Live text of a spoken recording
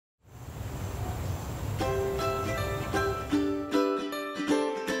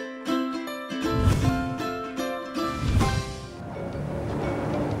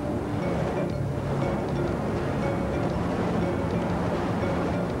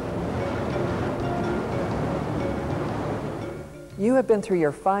You have been through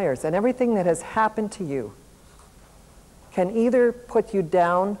your fires, and everything that has happened to you can either put you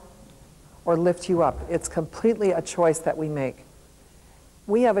down or lift you up. It's completely a choice that we make.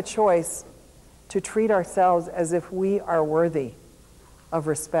 We have a choice to treat ourselves as if we are worthy of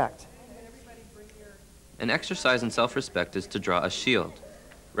respect. An exercise in self-respect is to draw a shield,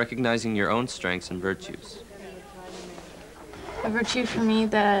 recognizing your own strengths and virtues. A virtue for me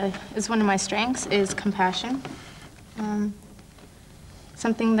that is one of my strengths is compassion.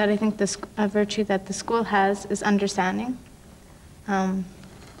 Something that I think a virtue that the school has is understanding.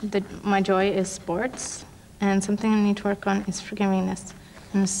 My joy is sports, and something I need to work on is forgivingness.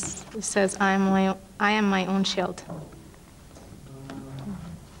 And it says, I am my own shield.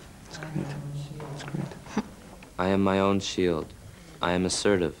 That's great. That's great. I am my own shield. I am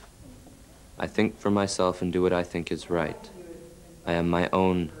assertive. I think for myself and do what I think is right. I am my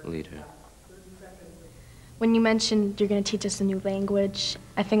own leader. When you mentioned you're going to teach us a new language,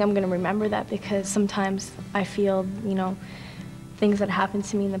 I think I'm going to remember that because sometimes I feel, you know, things that happened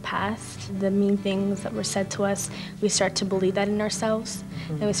to me in the past, the mean things that were said to us, we start to believe that in ourselves,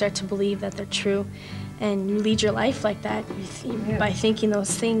 and we start to believe that they're true. And you lead your life like that by thinking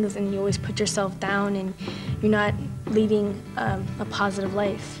those things, and you always put yourself down, and you're not leading a positive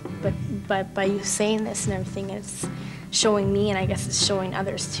life. But by you saying this and everything, it's showing me, and I guess it's showing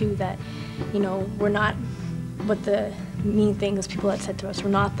others too, that, you know, we're not what the mean things people had said to us.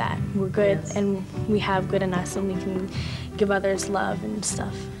 We're not that. We're good, and we have good in us, and we can give others love and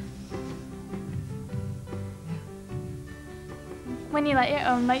stuff. When you let your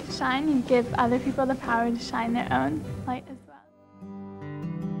own light shine, you give other people the power to shine their own light as well.